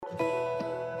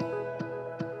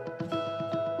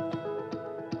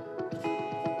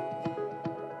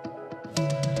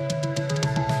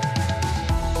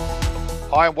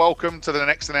Hi, and welcome to the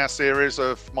next in our series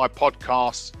of my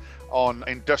podcast on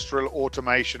industrial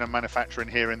automation and manufacturing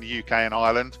here in the UK and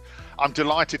Ireland. I'm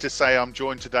delighted to say I'm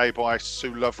joined today by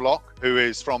Sue Lovelock, who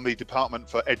is from the Department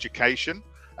for Education,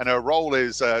 and her role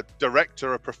is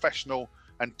Director of Professional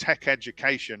and Tech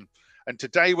Education. And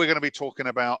today we're going to be talking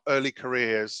about early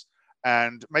careers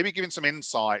and maybe giving some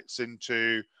insights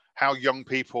into how young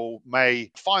people may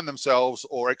find themselves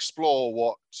or explore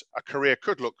what a career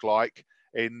could look like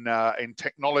in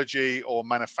technology or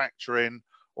manufacturing,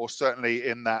 or certainly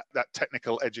in that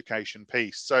technical education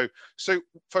piece. So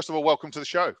first of all, welcome to the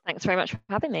show. Thanks very much for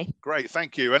having me. Great,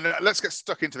 thank you. And let's get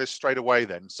stuck into this straight away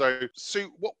then. So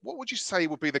Sue, what would you say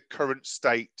would be the current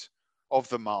state of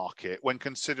the market when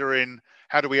considering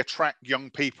how do we attract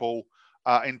young people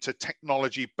into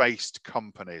technology-based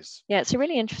companies? Yeah, it's a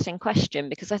really interesting question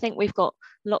because I think we've got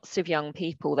lots of young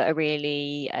people that are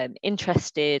really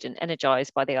interested and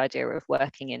energized by the idea of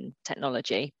working in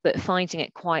technology, but finding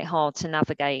it quite hard to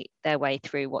navigate their way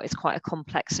through what is quite a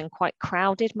complex and quite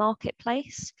crowded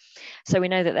marketplace. So we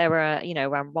know that there are,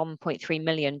 around 1.3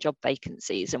 million job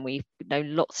vacancies, and we know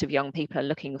lots of young people are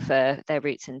looking for their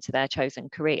routes into their chosen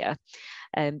career.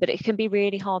 But it can be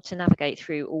really hard to navigate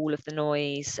through all of the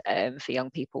noise for young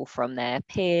people from their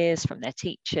peers, from their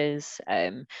teachers,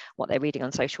 what they're reading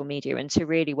on social media, and to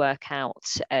really work out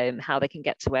how they can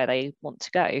get to where they want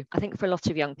to go. I think for a lot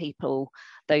of young people,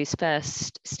 those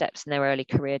first steps in their early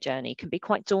career journey can be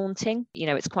quite daunting.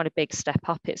 It's quite a big step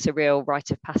up. It's a real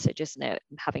rite of passage, isn't it?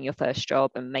 Having your first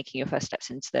job and making your first steps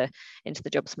into the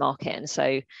jobs market. And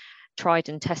so tried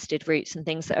and tested routes and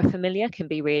things that are familiar can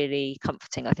be really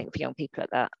comforting, I think, for young people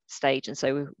at that stage. And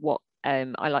so what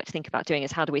I like to think about doing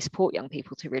is how do we support young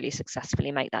people to really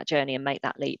successfully make that journey and make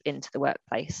that leap into the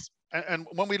workplace. And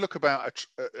when we look about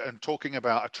and talking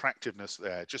about attractiveness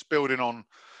there, just building on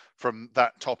from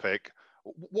that topic,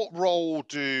 what role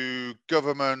do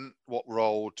government, what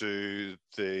role do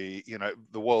the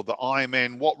world that I'm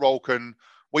in, what role can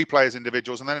we play as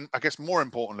individuals? And then I guess more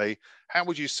importantly, how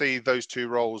would you see those two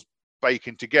roles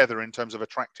baking together in terms of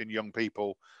attracting young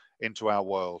people into our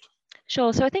world?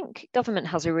 Sure. So I think government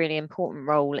has a really important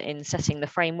role in setting the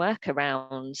framework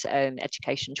around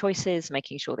education choices,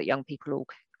 making sure that young people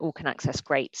all can access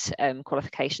great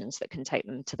qualifications that can take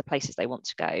them to the places they want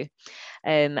to go.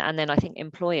 And then I think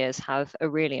employers have a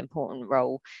really important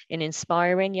role in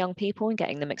inspiring young people and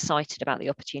getting them excited about the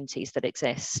opportunities that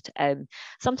exist.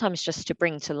 Sometimes just to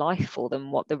bring to life for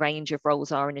them what the range of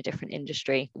roles are in a different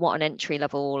industry, what an entry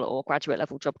level or graduate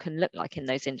level job can look like in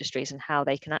those industries and how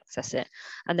they can access it.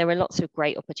 And there are lots of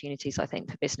great opportunities, I think,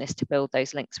 for business to build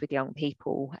those links with young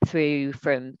people through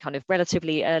from kind of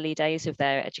relatively early days of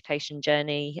their education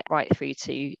journey right through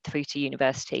to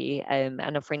university,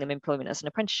 and offering them employment as an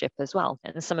apprenticeship as well.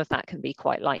 And some of that can be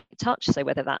quite light touch. So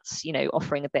whether that's,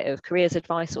 offering a bit of careers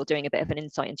advice or doing a bit of an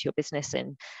insight into your business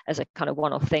in as a kind of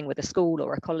one-off thing with a school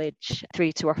or a college,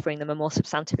 through to offering them a more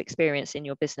substantive experience in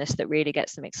your business that really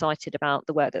gets them excited about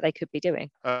the work that they could be doing.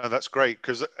 That's great,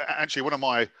 because actually one of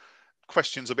my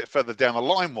questions a bit further down the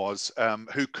line was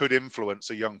who could influence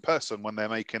a young person when they're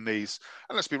making these,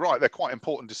 and let's be right, they're quite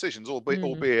important decisions,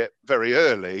 albeit very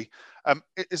early.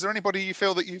 Is there anybody you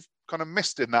feel that you've kind of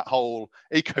missed in that whole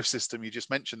ecosystem you just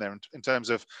mentioned there in terms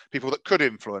of people that could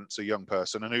influence a young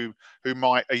person, and who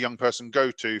might a young person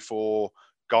go to for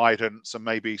guidance and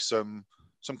maybe some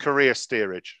career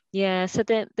steerage? Yeah, so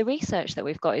the research that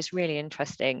we've got is really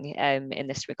interesting in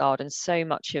this regard, and so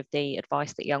much of the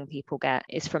advice that young people get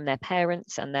is from their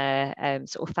parents and their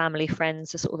sort of family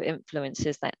friends, the sort of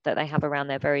influences that they have around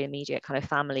their very immediate kind of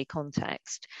family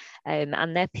context,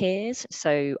 and their peers,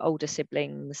 so older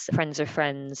siblings, friends of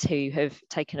friends who have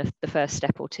taken the first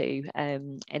step or two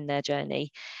in their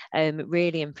journey,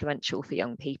 really influential for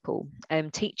young people.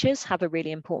 Teachers have a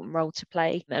really important role to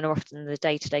play and are often the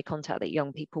day-to-day contact that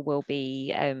young people will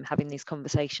be having these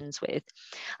conversations with.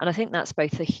 And I think that's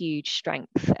both a huge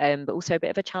strength, but also a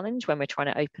bit of a challenge when we're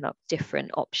trying to open up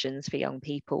different options for young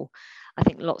people. I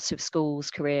think lots of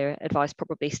schools' career advice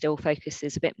probably still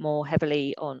focuses a bit more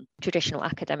heavily on traditional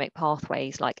academic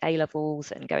pathways like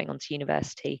A-levels and going on to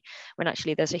university, when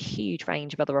actually there's a huge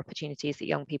range of other opportunities that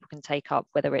young people can take up,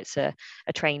 whether it's a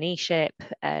traineeship,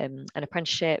 an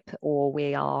apprenticeship, or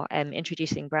we are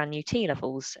introducing brand new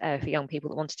T-levels for young people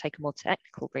that want to take a more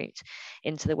technical route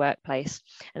into the workplace.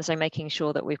 And so making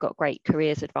sure that we've got great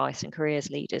careers advice and careers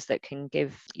leaders that can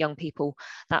give young people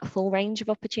that full range of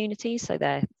opportunities, so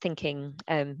they're thinking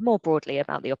thinking more broadly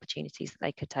about the opportunities that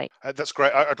they could take. That's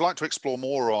great. I'd like to explore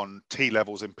more on T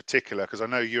levels in particular, because I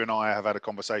know you and I have had a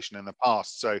conversation in the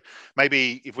past. So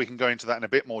maybe if we can go into that in a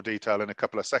bit more detail in a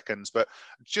couple of seconds. But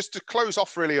just to close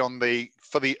off really on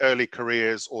for the early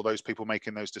careers or those people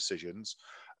making those decisions,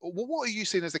 what are you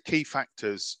seeing as the key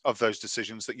factors of those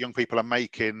decisions that young people are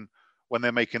making when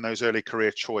they're making those early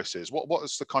career choices? What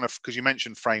is the kind of, because you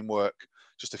mentioned framework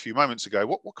just a few moments ago,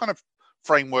 what kind of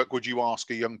framework would you ask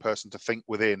a young person to think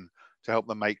within to help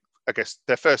them make, I guess,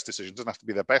 their first decision? Doesn't have to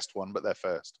be their best one, but their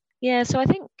first. Yeah, so I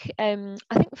think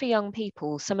for young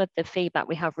people, some of the feedback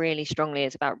we have really strongly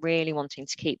is about really wanting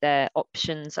to keep their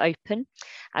options open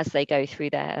as they go through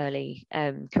their early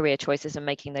career choices and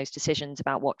making those decisions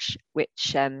about which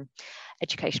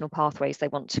educational pathways they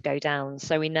want to go down.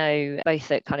 So we know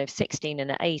both at kind of 16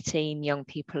 and at 18, young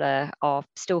people are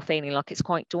still feeling like it's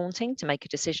quite daunting to make a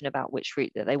decision about which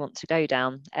route that they want to go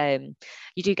down.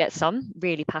 You do get some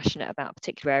really passionate about a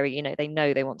particular area. You know, they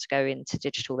know they want to go into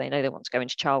digital, they know they want to go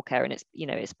into childcare, and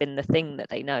it's been the thing that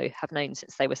they have known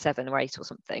since they were 7 or 8 or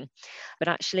something. But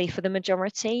actually for the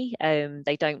majority,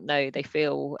 they don't know. They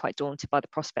feel quite daunted by the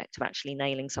prospect of actually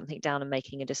nailing something down and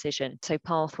making a decision. So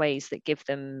pathways that give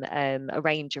them a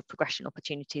range of progression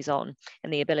opportunities on,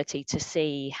 and the ability to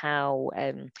see how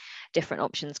different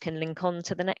options can link on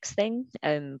to the next thing,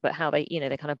 but how the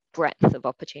kind of breadth of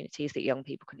opportunities that young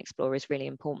people can explore is really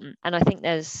important. And I think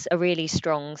there's a really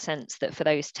strong sense that for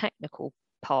those technical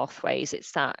pathways,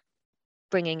 it's that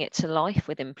bringing it to life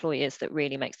with employers that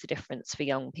really makes the difference for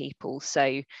young people.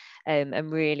 So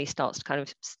and really starts to kind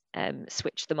of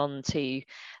switch them on to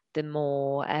the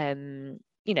more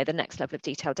the next level of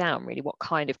detail down. Really, what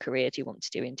kind of career do you want to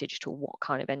do in digital? What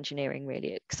kind of engineering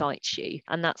really excites you?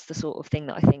 And that's the sort of thing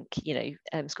that I think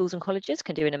schools and colleges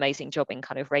can do an amazing job in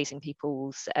kind of raising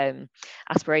people's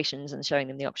aspirations and showing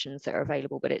them the options that are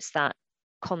available. But it's that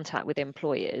contact with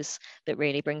employers that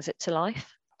really brings it to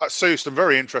life. Sue, some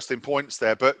very interesting points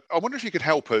there, but I wonder if you could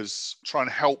help us try and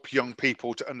help young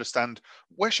people to understand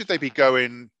where should they be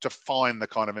going to find the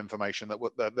kind of information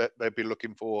that they'd be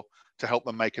looking for to help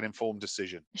them make an informed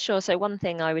decision. Sure. So one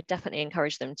thing I would definitely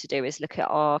encourage them to do is look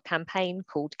at our campaign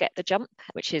called Get the Jump,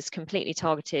 which is completely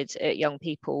targeted at young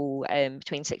people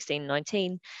between 16 and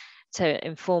 19, to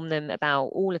inform them about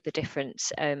all of the different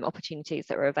opportunities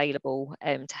that are available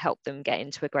to help them get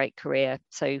into a great career.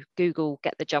 So Google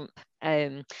Get the Jump,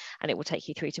 and it will take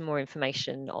you through to more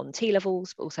information on T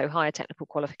levels, but also higher technical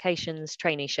qualifications,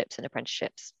 traineeships and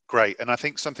apprenticeships. Great. And I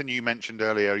think something you mentioned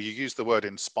earlier, you used the word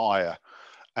inspire.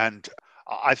 And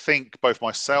I think both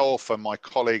myself and my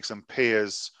colleagues and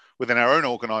peers within our own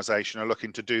organisation are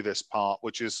looking to do this part,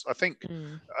 which is, I think,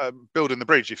 building the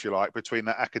bridge, if you like, between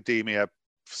the academia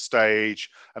stage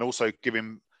and also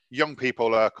giving young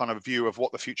people a kind of view of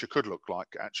what the future could look like,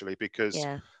 actually, because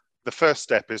the first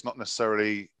step is not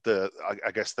necessarily the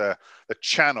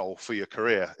channel for your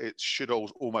career. It should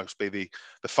almost be the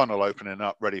funnel opening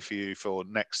up, ready for you for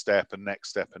next step and next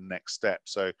step and next step.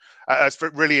 So it's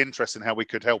really interesting how we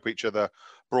could help each other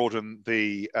broaden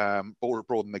the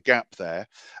gap there.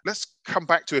 Let's come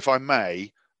back to, if I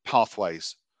may,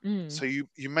 pathways. So you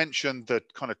mentioned the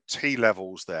kind of T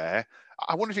levels there.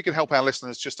 I wonder if you could help our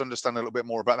listeners just understand a little bit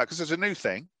more about that, because it's a new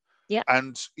thing. Yeah.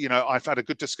 And, I've had a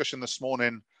good discussion this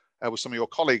morning with some of your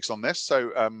colleagues on this.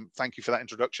 So thank you for that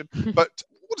introduction. But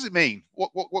what does it mean?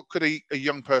 What could a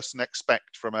young person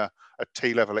expect from a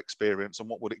T-level experience, and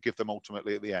what would it give them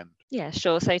ultimately at the end? Yeah,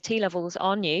 sure. So T-levels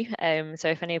are new. So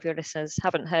if any of your listeners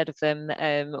haven't heard of them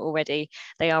already,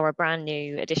 they are a brand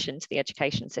new addition to the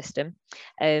education system.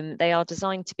 They are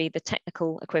designed to be the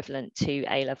technical equivalent to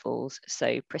A-levels,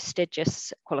 so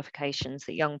prestigious qualifications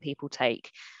that young people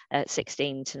take at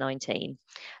 16 to 19.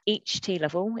 Each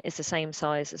T-level is the same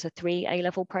size as a 3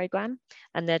 A-level programme,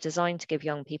 and they're designed to give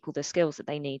young people the skills that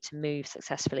they need to move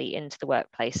successfully into the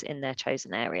workplace in their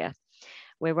chosen area.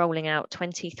 We're rolling out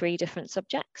 23 different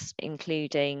subjects,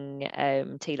 including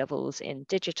T-levels in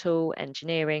digital,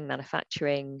 engineering,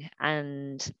 manufacturing,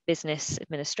 and business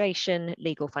administration,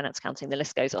 legal, finance, accounting, the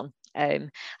list goes on.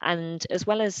 And as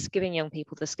well as giving young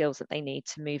people the skills that they need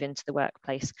to move into the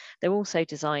workplace, they're also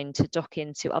designed to dock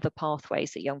into other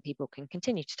pathways that young people can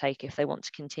continue to take if they want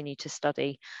to continue to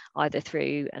study, either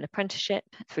through an apprenticeship,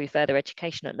 through further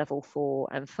education at level 4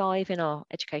 and 5 in our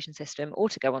education system, or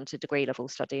to go on to degree level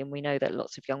study. And we know that lots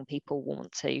lots of young people will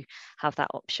want to have that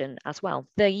option as well.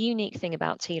 The unique thing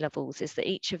about T-levels is that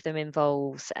each of them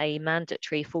involves a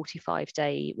mandatory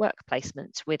 45-day work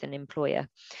placement with an employer.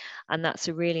 And that's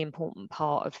a really important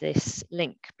part of this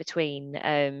link between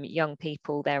young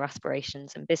people, their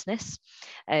aspirations and business,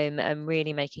 and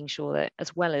really making sure that,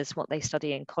 as well as what they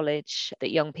study in college,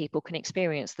 that young people can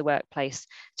experience the workplace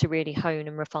to really hone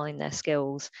and refine their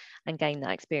skills and gain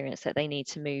that experience that they need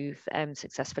to move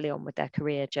successfully on with their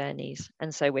career journeys.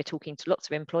 And so we're talking to lots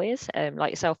of employers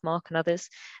like yourself, Mark, and others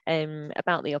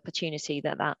about the opportunity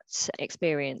that that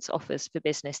experience offers for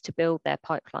business to build their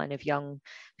pipeline of young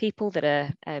people that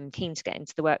are keen to get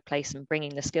into the workplace and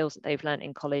bringing the skills that they've learned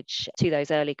in college to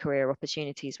those early career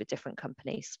opportunities with different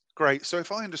companies. Great. So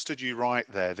if I understood you right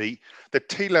there, the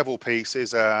T-level piece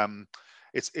is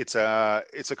it's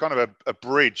a kind of a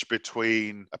bridge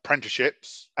between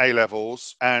apprenticeships, A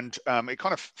levels, and it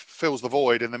kind of fills the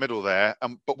void in the middle there.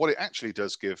 But what it actually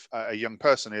does give a young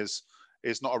person is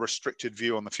not a restricted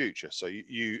view on the future. So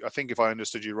I think if I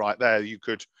understood you right there, you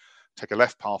could take a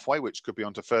left pathway, which could be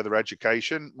onto further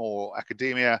education, more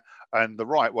academia, and the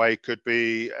right way could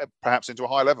be perhaps into a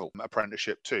high level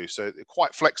apprenticeship too. So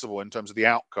quite flexible in terms of the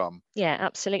outcome. Yeah,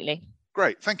 absolutely.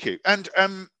 Great, thank you. And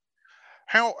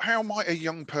how might a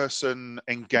young person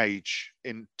engage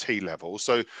in T-level?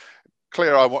 So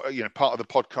clear, part of the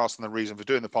podcast and the reason for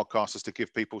doing the podcast is to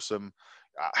give people some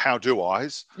how do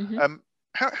I's. Mm-hmm.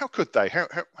 How could they?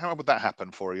 How would that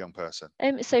happen for a young person?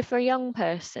 So for a young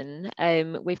person,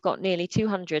 we've got nearly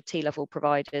 200 T-level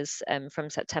providers from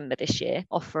September this year,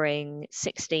 offering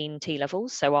 16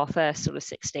 T-levels. So our first sort of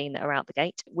 16 that are out the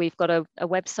gate. We've got a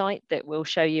website that will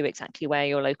show you exactly where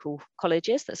your local college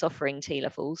is that's offering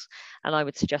T-levels. And I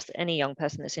would suggest that any young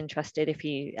person that's interested, if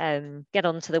you get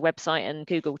onto the website and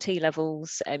Google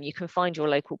T-levels, you can find your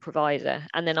local provider.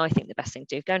 And then I think the best thing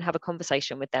to do, go and have a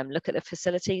conversation with them, look at the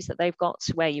facilities that they've got,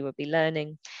 where you will be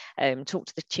learning, talk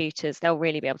to the tutors. They'll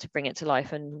really be able to bring it to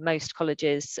life. And most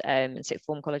colleges and sixth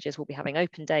form colleges will be having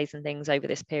open days and things over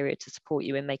this period to support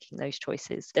you in making those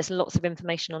choices. There's lots of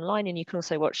information online, and you can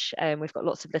also watch, we've got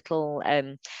lots of little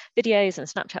videos and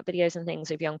Snapchat videos and things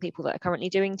of young people that are currently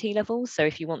doing T-levels. So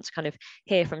if you want to kind of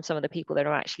hear from some of the people that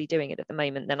are actually doing it at the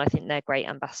moment, then I think they're great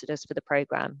ambassadors for the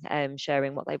programme,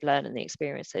 sharing what they've learned and the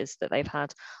experiences that they've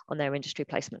had on their industry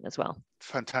placement as well.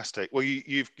 Fantastic. Well,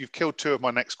 you've killed two of my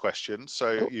next questions,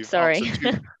 so you've sorry.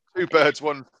 answered two birds,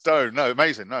 one stone. No,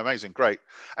 amazing. Great.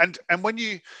 And when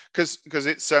you, because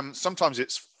it's sometimes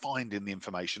it's finding the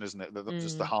information, isn't it?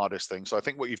 That's the hardest thing. So I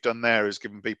think what you've done there is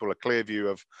given people a clear view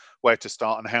of where to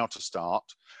start and how to start.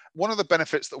 One of the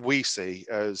benefits that we see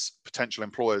as potential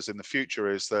employers in the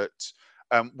future is that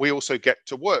we also get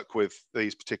to work with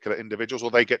these particular individuals,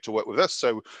 or they get to work with us,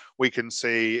 so we can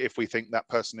see if we think that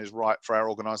person is right for our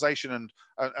organization.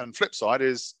 And flip side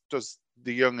is, does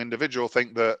the young individual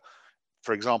think that,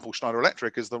 for example, Schneider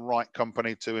Electric is the right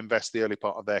company to invest the early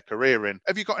part of their career in?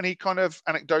 Have you got any kind of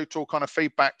anecdotal kind of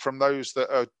feedback from those that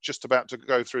are just about to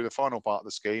go through the final part of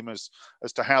the scheme as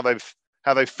to how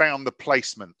they've found the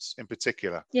placements in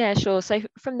particular? Yeah, sure. So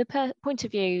from the point of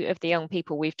view of the young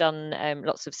people, we've done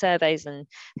lots of surveys and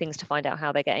things to find out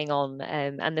how they're getting on,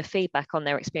 and the feedback on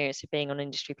their experience of being on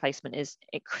industry placement is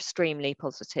extremely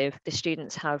positive. The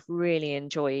students have really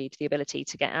enjoyed the ability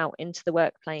to get out into the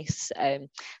workplace,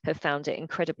 have found it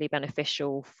incredibly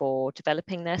beneficial for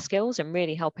developing their skills and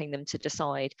really helping them to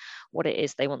decide what it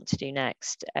is they want to do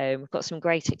next. We've got some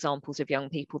great examples of young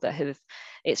people that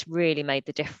it's really made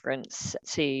the difference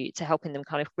to helping them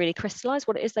kind of really crystallize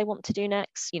what it is they want to do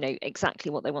next, exactly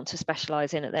what they want to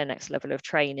specialize in at their next level of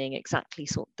training, exactly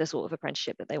the sort of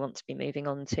apprenticeship that they want to be moving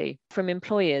on to. From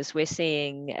employers, we're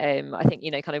seeing, I think,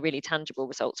 kind of really tangible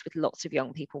results with lots of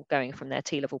young people going from their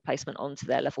T-level placement onto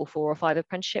their level 4 or 5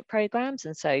 apprenticeship programs.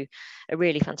 And so a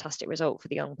really fantastic result for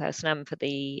the young person and for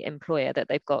the employer, that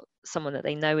they've got someone that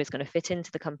they know is going to fit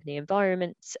into the company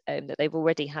environment, that they've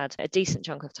already had a decent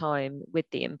chunk of time with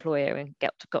the employer and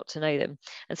got to know them.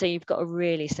 And so you've got a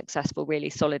really successful,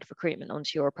 really solid recruitment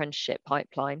onto your apprenticeship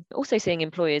pipeline. Also seeing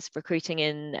employers recruiting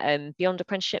in beyond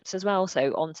apprenticeships as well,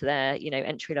 so onto their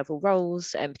entry level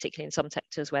roles, and particularly in some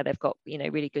sectors where they've got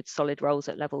really good solid roles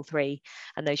at level 3,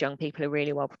 and those young people are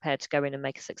really well prepared to go in and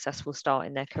make a successful start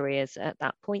in their careers at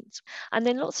that point. And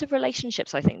then lots of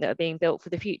relationships, I think, that are being built for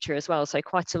the future as well. So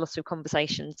quite a lot of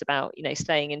conversations about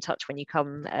staying in touch when you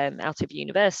come out of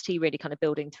university, really kind of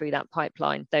building through that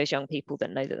pipeline those young people that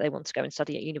know that they want to go and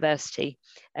study at university,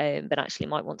 but actually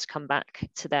might want to come back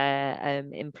to their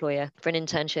employer for an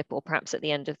internship, or perhaps at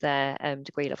the end of their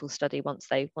degree level study once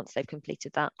they've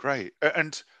completed that. Great.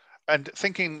 And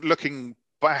looking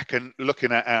back and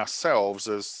looking at ourselves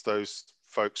as those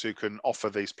folks who can offer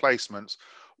these placements,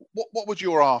 what would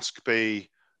your ask be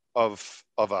of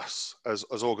us as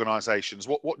organizations?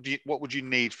 What would you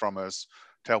need from us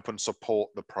to help and support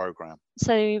the program?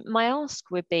 So my ask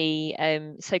would be,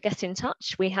 so get in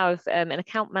touch. We have an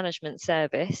account management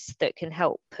service that can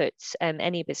help put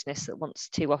any business that wants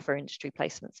to offer industry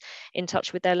placements in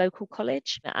touch with their local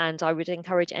college. And I would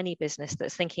encourage any business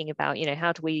that's thinking about,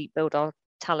 how do we build our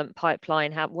talent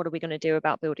pipeline, what are we going to do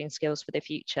about building skills for the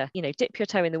future, dip your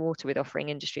toe in the water with offering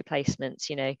industry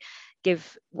placements,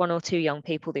 give 1 or 2 young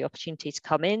people the opportunity to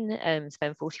come in and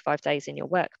spend 45 days in your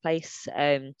workplace.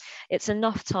 It's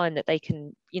enough time that they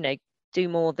can do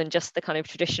more than just the kind of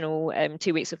traditional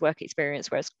 2 weeks of work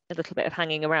experience, where it's a little bit of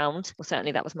hanging around. Well,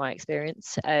 certainly that was my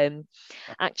experience.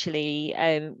 Actually,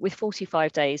 with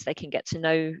 45 days, they can get to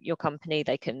know your company,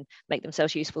 they can make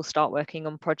themselves useful, start working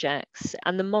on projects,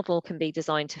 and the model can be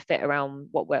designed to fit around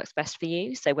what works best for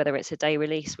you. So whether it's a day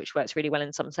release, which works really well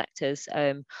in some sectors,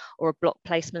 or a block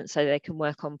placement so they can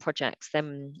work on projects,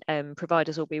 then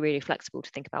providers will be really flexible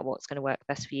to think about what's going to work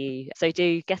best for you. So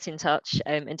do get in touch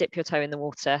and dip your toe in the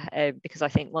water, because I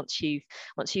think once you've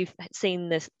seen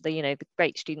the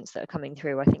great students that are coming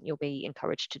through, I think you'll be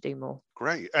encouraged to do more.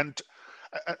 Great. And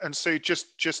so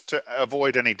just to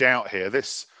avoid any doubt here,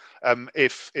 this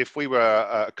if we were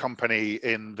a company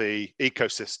in the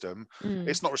ecosystem,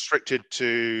 it's not restricted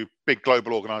to big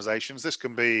global organizations. This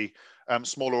can be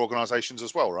smaller organizations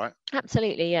as well, right?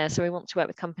 Absolutely, yeah. So we want to work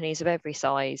with companies of every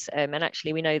size. And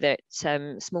actually, we know that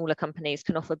smaller companies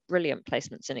can offer brilliant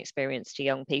placements and experience to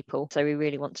young people. So we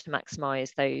really want to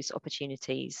maximise those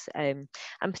opportunities. And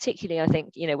particularly, I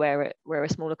think, where a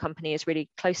smaller company is really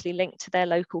closely linked to their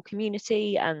local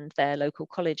community and their local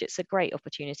college, it's a great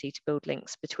opportunity to build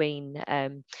links between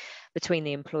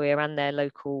the employer and their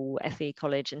local FE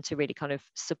college, and to really kind of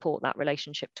support that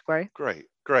relationship to grow.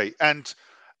 Great. And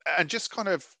just kind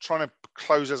of trying to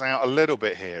close us out a little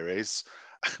bit here is,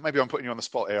 maybe I'm putting you on the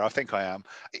spot here, I think I am.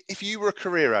 If you were a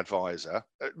career advisor,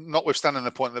 notwithstanding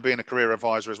the point that being a career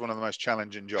advisor is one of the most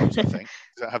challenging jobs, I think,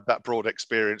 to have that broad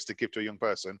experience to give to a young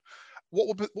person,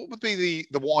 what would be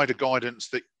the wider guidance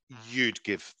that you'd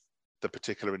give the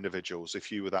particular individuals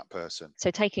if you were that person?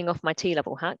 So taking off my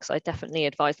T-level hacks, I definitely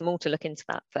advise them all to look into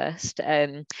that first.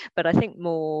 But I think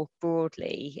more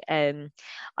broadly, I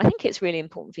think it's really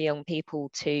important for young people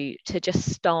to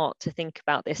just start to think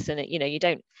about this. And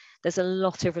there's a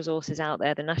lot of resources out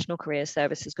there. The National Careers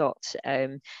Service has got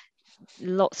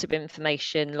lots of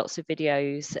information, lots of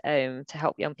videos to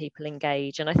help young people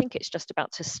engage. And I think it's just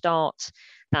about to start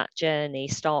that journey,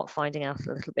 start finding out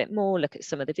a little bit more, look at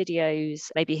some of the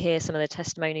videos, maybe hear some of the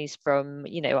testimonies from,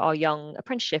 our young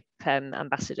apprenticeship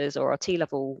ambassadors or our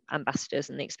T-level ambassadors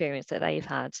and the experience that they've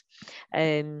had,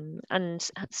 and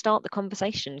start the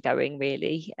conversation going,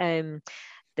 really.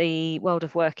 The world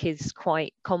of work is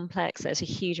quite complex. There's a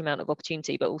huge amount of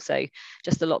opportunity, but also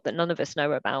just a lot that none of us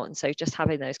know about. And so just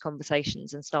having those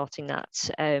conversations and starting that,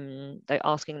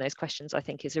 asking those questions, I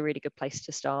think is a really good place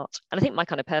to start. And I think my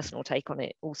kind of personal take on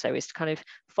it also is to kind of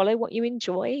follow what you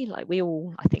enjoy. Like, we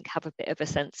all, I think, have a bit of a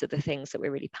sense of the things that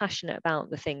we're really passionate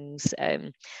about, the things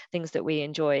that we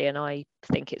enjoy. And I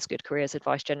think it's good careers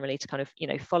advice generally to kind of,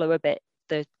 follow a bit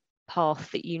the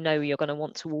path that you're going to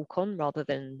want to walk on, rather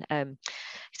than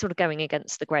sort of going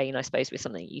against the grain, I suppose, with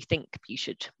something you think you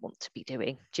should want to be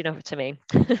doing. Do you know what I mean?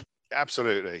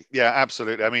 Absolutely. Yeah,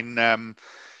 absolutely. I mean,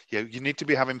 you need to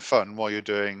be having fun while you're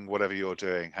doing whatever you're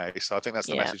doing. Hey, so I think that's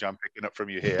the message I'm picking up from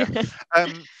you here.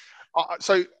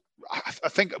 So I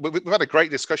think we've had a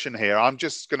great discussion here. I'm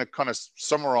just going to kind of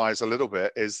summarize a little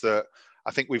bit, is that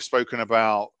I think we've spoken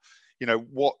about,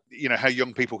 how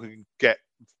young people can get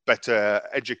better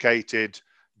educated,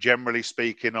 generally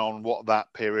speaking, on what that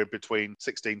period between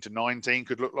 16 to 19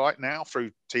 could look like now through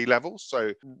T-levels.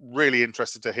 So really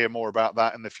interested to hear more about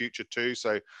that in the future too.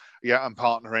 So yeah, I'm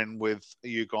partnering with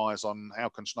you guys on how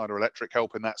can Schneider Electric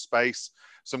help in that space.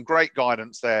 Some great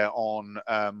guidance there on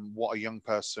what a young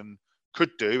person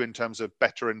could do in terms of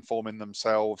better informing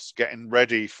themselves, getting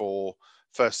ready for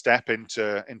first step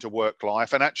into work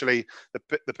life. And actually the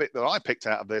bit that I picked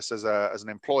out of this as an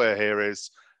employer here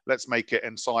is, let's make it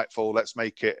insightful, let's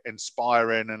make it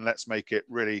inspiring, and let's make it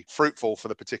really fruitful for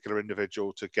the particular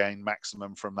individual to gain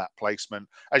maximum from that placement.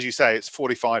 As you say, it's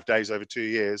 45 days over 2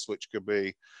 years, which could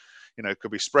be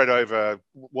spread over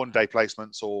 1 day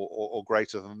placements or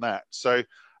greater than that. So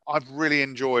I've really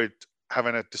enjoyed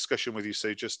having a discussion with you,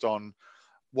 Sue, just on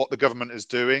what the government is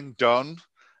done.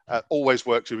 Always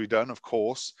work to be done, of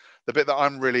course. The bit that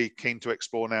I'm really keen to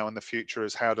explore now in the future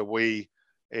is, how do we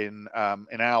in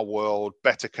our world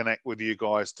better connect with you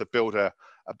guys to build a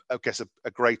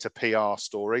greater PR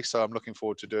story. So I'm looking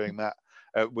forward to doing that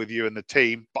with you and the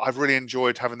team. But I've really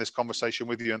enjoyed having this conversation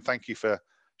with you, and thank you for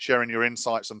sharing your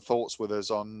insights and thoughts with us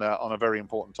on a very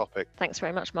important topic. Thanks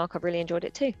very much, Mark. I've really enjoyed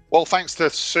it too. Well, thanks to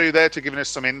Sue there to giving us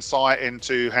some insight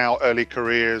into how early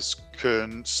careers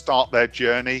can start their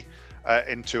journey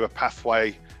into a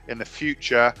pathway in the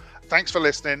future. Thanks for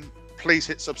listening. Please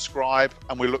hit subscribe,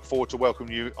 and we look forward to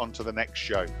welcoming you onto the next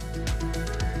show.